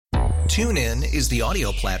TuneIn is the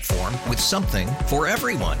audio platform with something for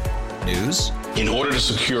everyone. News. In order to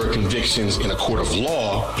secure convictions in a court of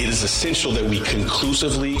law, it is essential that we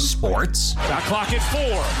conclusively. Sports. Shot clock at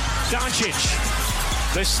 4.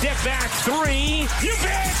 Doncic. The step back 3. You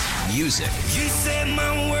bet. Music. You set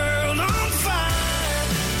my world on fire.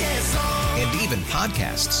 Yes, and even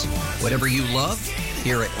podcasts. Whatever you love,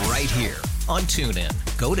 hear it right here on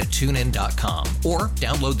TuneIn. Go to TuneIn.com or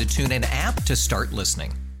download the TuneIn app to start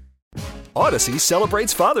listening. Odyssey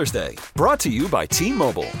celebrates Father's Day, brought to you by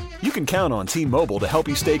T-Mobile. You can count on T-Mobile to help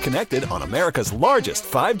you stay connected on America's largest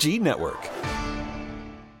 5G network.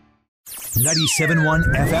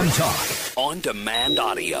 97.1 FM Talk. On-demand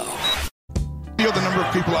audio. Feel the number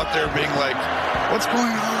of people out there being like, what's going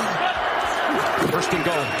on? First and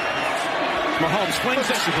goal. Mahomes flings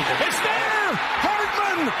it. It's there!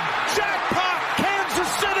 Hardman! Jackpot! Kansas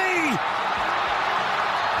City!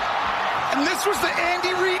 And this was the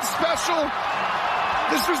Andy Reid special.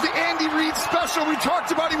 This was the Andy Reid special we talked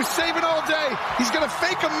about. He was saving all day. He's going to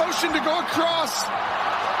fake a motion to go across.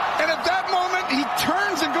 And at that moment, he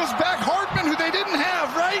turns and goes back. Hardman, who they didn't have,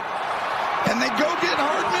 right? And they go get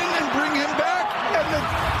Hardman and bring him back. And the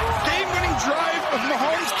game-winning drive of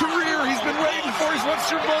Mahomes' career, he's been waiting for. He's won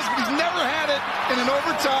Super Bowls, but he's never had it in an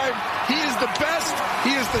overtime. He is the best.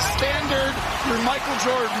 He is the standard. Your Michael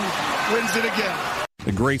Jordan wins it again.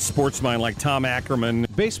 A great sportsman like Tom Ackerman.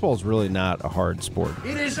 Baseball's really not a hard sport.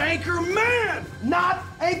 It is Anchor Man, not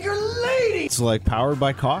Anchor Lady. It's like powered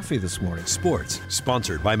by coffee this morning. Sports,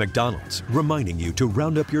 sponsored by McDonald's, reminding you to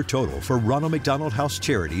round up your total for Ronald McDonald House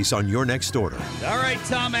charities on your next order. All right,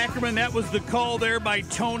 Tom Ackerman, that was the call there by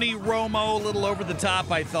Tony Romo. A little over the top,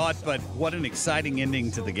 I thought, but what an exciting ending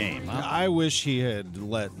to the game. Huh? I wish he had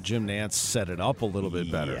let Jim Nantz set it up a little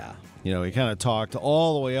bit better. Yeah. You know, he kind of talked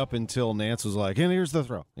all the way up until Nantz was like, and here's the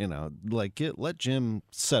throw. You know, like let Jim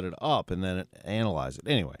set it up and then analyze it.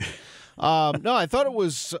 Anyway, no, I thought it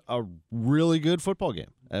was a really good football game,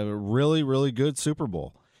 a really, really good Super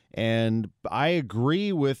Bowl. And I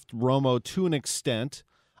agree with Romo to an extent.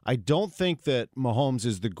 I don't think that Mahomes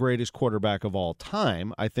is the greatest quarterback of all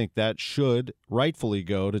time. I think that should rightfully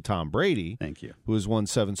go to Tom Brady. Thank you. Who has won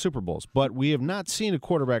 7 Super Bowls. But we have not seen a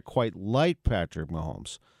quarterback quite like Patrick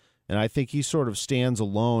Mahomes. And I think he sort of stands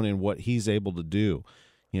alone in what he's able to do.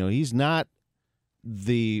 You know, he's not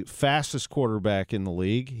the fastest quarterback in the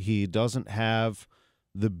league. He doesn't have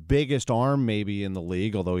the biggest arm maybe in the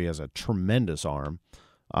league, although he has a tremendous arm.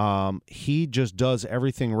 He just does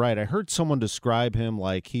everything right. I heard someone describe him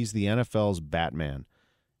like he's the NFL's Batman,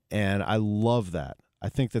 and I love that. I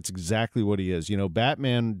think that's exactly what he is. You know,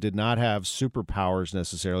 Batman did not have superpowers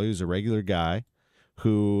necessarily. He was a regular guy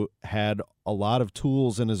who had a lot of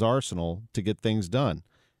tools in his arsenal to get things done.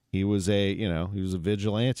 He was a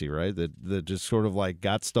vigilante, right? That just sort of like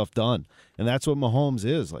got stuff done. And that's what Mahomes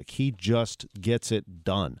is. Like, he just gets it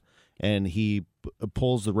done. And he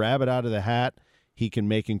pulls the rabbit out of the hat. He can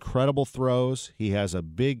make incredible throws. He has a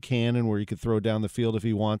big cannon where he can throw down the field if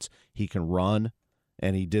he wants. He can run.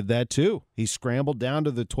 And he did that too. He scrambled down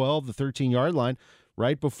to the 12, the 13-yard line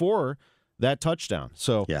right before that touchdown.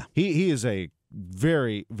 So yeah. He is a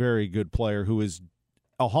very, very good player who is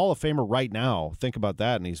a Hall of Famer right now. Think about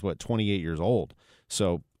that, and he's, 28 years old.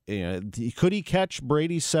 So could he catch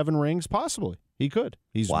Brady's 7 rings? Possibly. He could.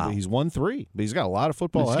 He's won 3, but he's got a lot of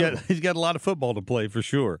football. He's got a lot of football to play for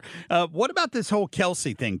sure. What about this whole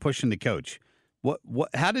Kelsey thing, pushing the coach?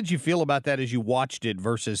 How did you feel about that as you watched it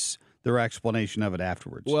versus their explanation of it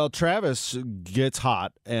afterwards? Well, Travis gets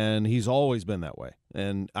hot, and he's always been that way.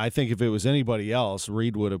 And I think if it was anybody else,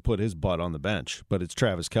 Reed would have put his butt on the bench. But it's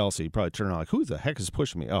Travis Kelce. He'd probably turn around like, who the heck is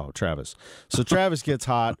pushing me? Oh, Travis. So Travis gets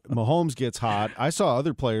hot. Mahomes gets hot. I saw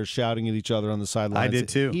other players shouting at each other on the sidelines. I did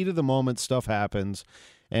too. Heat of the moment, stuff happens.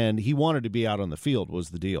 And he wanted to be out on the field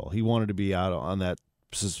was the deal. He wanted to be out on that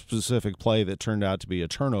specific play that turned out to be a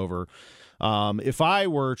turnover. If I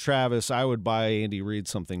were Travis, I would buy Andy Reid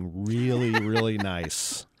something really, really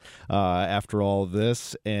nice after all of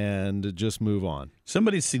this and just move on.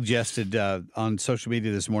 Somebody suggested on social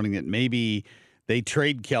media this morning that maybe they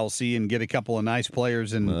trade Kelsey and get a couple of nice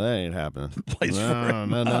players and that ain't happening. Place for him.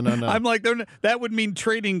 No. I'm like, that would mean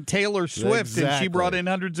trading Taylor Swift, exactly. And she brought in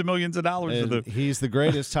hundreds of millions of dollars. He's the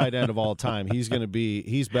greatest tight end of all time. He's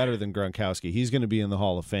better than Gronkowski. He's going to be in the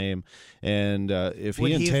Hall of Fame. And if would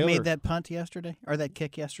he and he Taylor have made that punt yesterday or that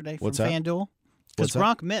kick yesterday from What's that? FanDuel? Because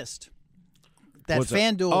Gronk missed that What's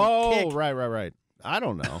FanDuel kick. Oh, right. I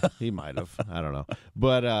don't know. He might have. I don't know.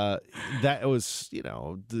 But that was,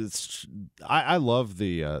 I love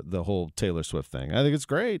the whole Taylor Swift thing. I think it's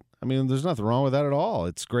great. I mean, there's nothing wrong with that at all.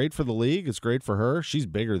 It's great for the league. It's great for her. She's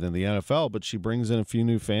bigger than the NFL, but she brings in a few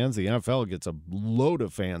new fans. The NFL gets a load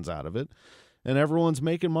of fans out of it, and everyone's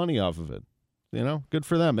making money off of it. Good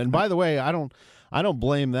for them. And by the way, I don't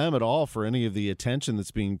blame them at all for any of the attention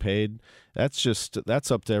that's being paid.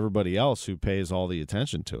 That's up to everybody else who pays all the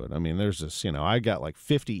attention to it. I mean, there's this, I got like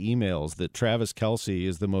 50 emails that Travis Kelce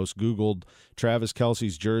is the most Googled. Travis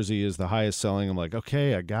Kelce's jersey is the highest selling. I'm like,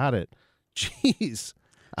 okay, I got it. Jeez,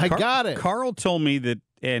 I got it. Carl told me that,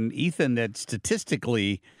 and Ethan, that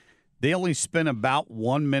statistically, they only spent about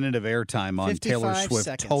 1 minute of airtime on Taylor Swift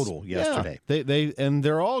seconds. total yesterday. Yeah, and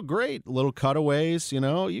they're all great little cutaways.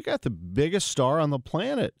 You got the biggest star on the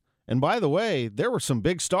planet. And by the way, there were some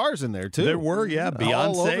big stars in there too. There were, yeah,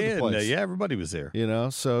 Beyonce, and everybody was there.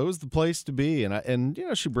 So it was the place to be. And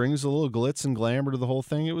she brings a little glitz and glamour to the whole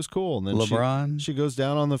thing. It was cool. And then LeBron, she goes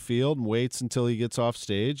down on the field and waits until he gets off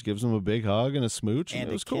stage, gives him a big hug and a smooch, and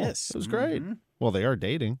it was cool. Kiss. It was great. Mm-hmm. Well, they are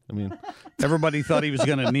dating. I mean, everybody thought he was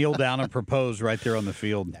going to kneel down and propose right there on the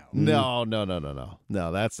field. No,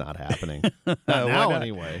 that's not happening. Not now,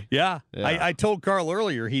 anyway. Yeah. I told Carl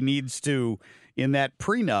earlier he needs to, in that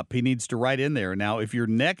prenup, he needs to write in there. Now, if your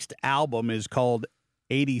next album is called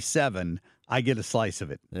 87, I get a slice of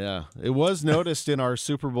it. Yeah. It was noticed in our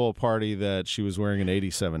Super Bowl party that she was wearing an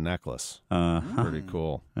 87 necklace. Pretty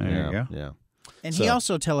cool. There you go. Yeah. And he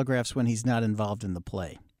also telegraphs when he's not involved in the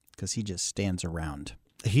play, because he just stands around.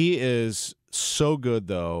 He is so good,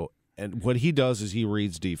 though, and what he does is he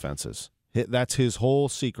reads defenses. That's his whole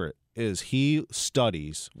secret, is he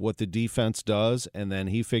studies what the defense does, and then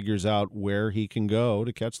he figures out where he can go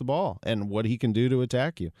to catch the ball and what he can do to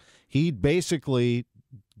attack you. He basically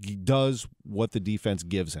does what the defense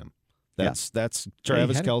gives him. That's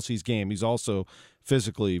Travis Kelce's game. He's also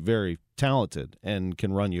physically very talented and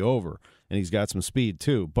can run you over, and he's got some speed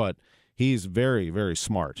too, but he's very, very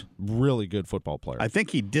smart. Really good football player. I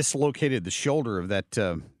think he dislocated the shoulder of that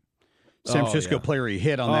San Francisco player he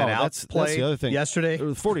hit on that play that's the other thing. Yesterday. The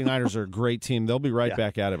 49ers are a great team. They'll be right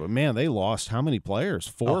back at it. But, man, they lost how many players?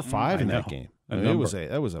 4 or 5 in that game. That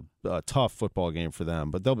was a tough football game for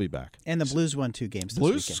them, but they'll be back. And the Blues won 2 games this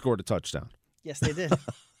Blues weekend. Scored a touchdown. Yes, they did.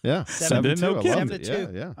 Yeah,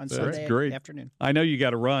 7-2 on Sunday afternoon. I know you got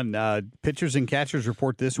to run. Pitchers and catchers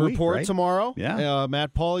report this week, right? Tomorrow. Yeah.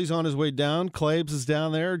 Matt Pauly's on his way down. Claves is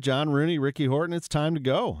down there. John Rooney, Ricky Horton. It's time to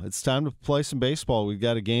go. It's time to play some baseball. We've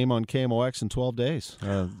got a game on KMOX in 12 days.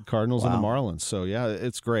 Cardinals and the Marlins. So, yeah,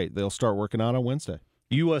 it's great. They'll start working out on Wednesday.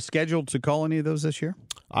 You scheduled to call any of those this year?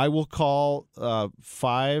 I will call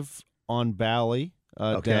 5 on Bally.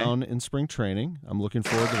 Down in spring training. I'm looking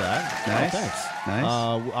forward to that. Nice. Thanks. Nice.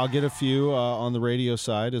 I'll get a few on the radio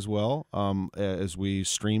side as well as we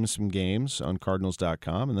stream some games on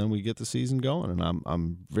Cardinals.com, and then we get the season going. And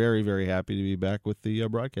I'm very, very happy to be back with the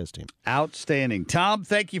broadcast team. Outstanding. Tom,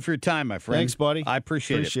 thank you for your time, my friend. Thanks, buddy. I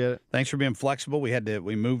appreciate it. Thanks for being flexible.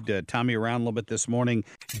 We moved Tommy around a little bit this morning.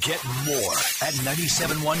 Get more at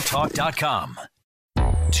 971talk.com.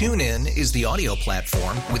 TuneIn is the audio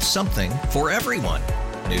platform with something for everyone.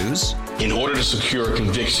 News. In order to secure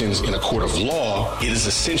convictions in a court of law, it is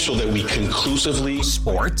essential that we conclusively.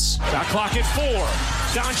 Sports. Shot clock at 4.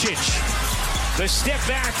 Doncic. The step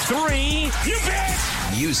back 3. You bet.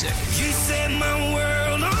 Music. You set my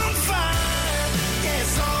world on fire.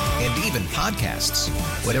 Yes, and even podcasts.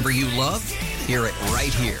 Whatever you love, hear it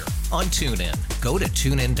right here on TuneIn. Go to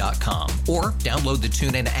TuneIn.com or download the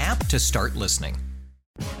TuneIn app to start listening.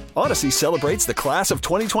 Odyssey celebrates the class of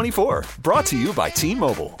 2024, brought to you by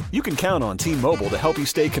T-Mobile. You can count on T-Mobile to help you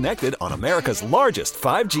stay connected on America's largest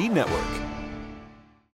 5G network.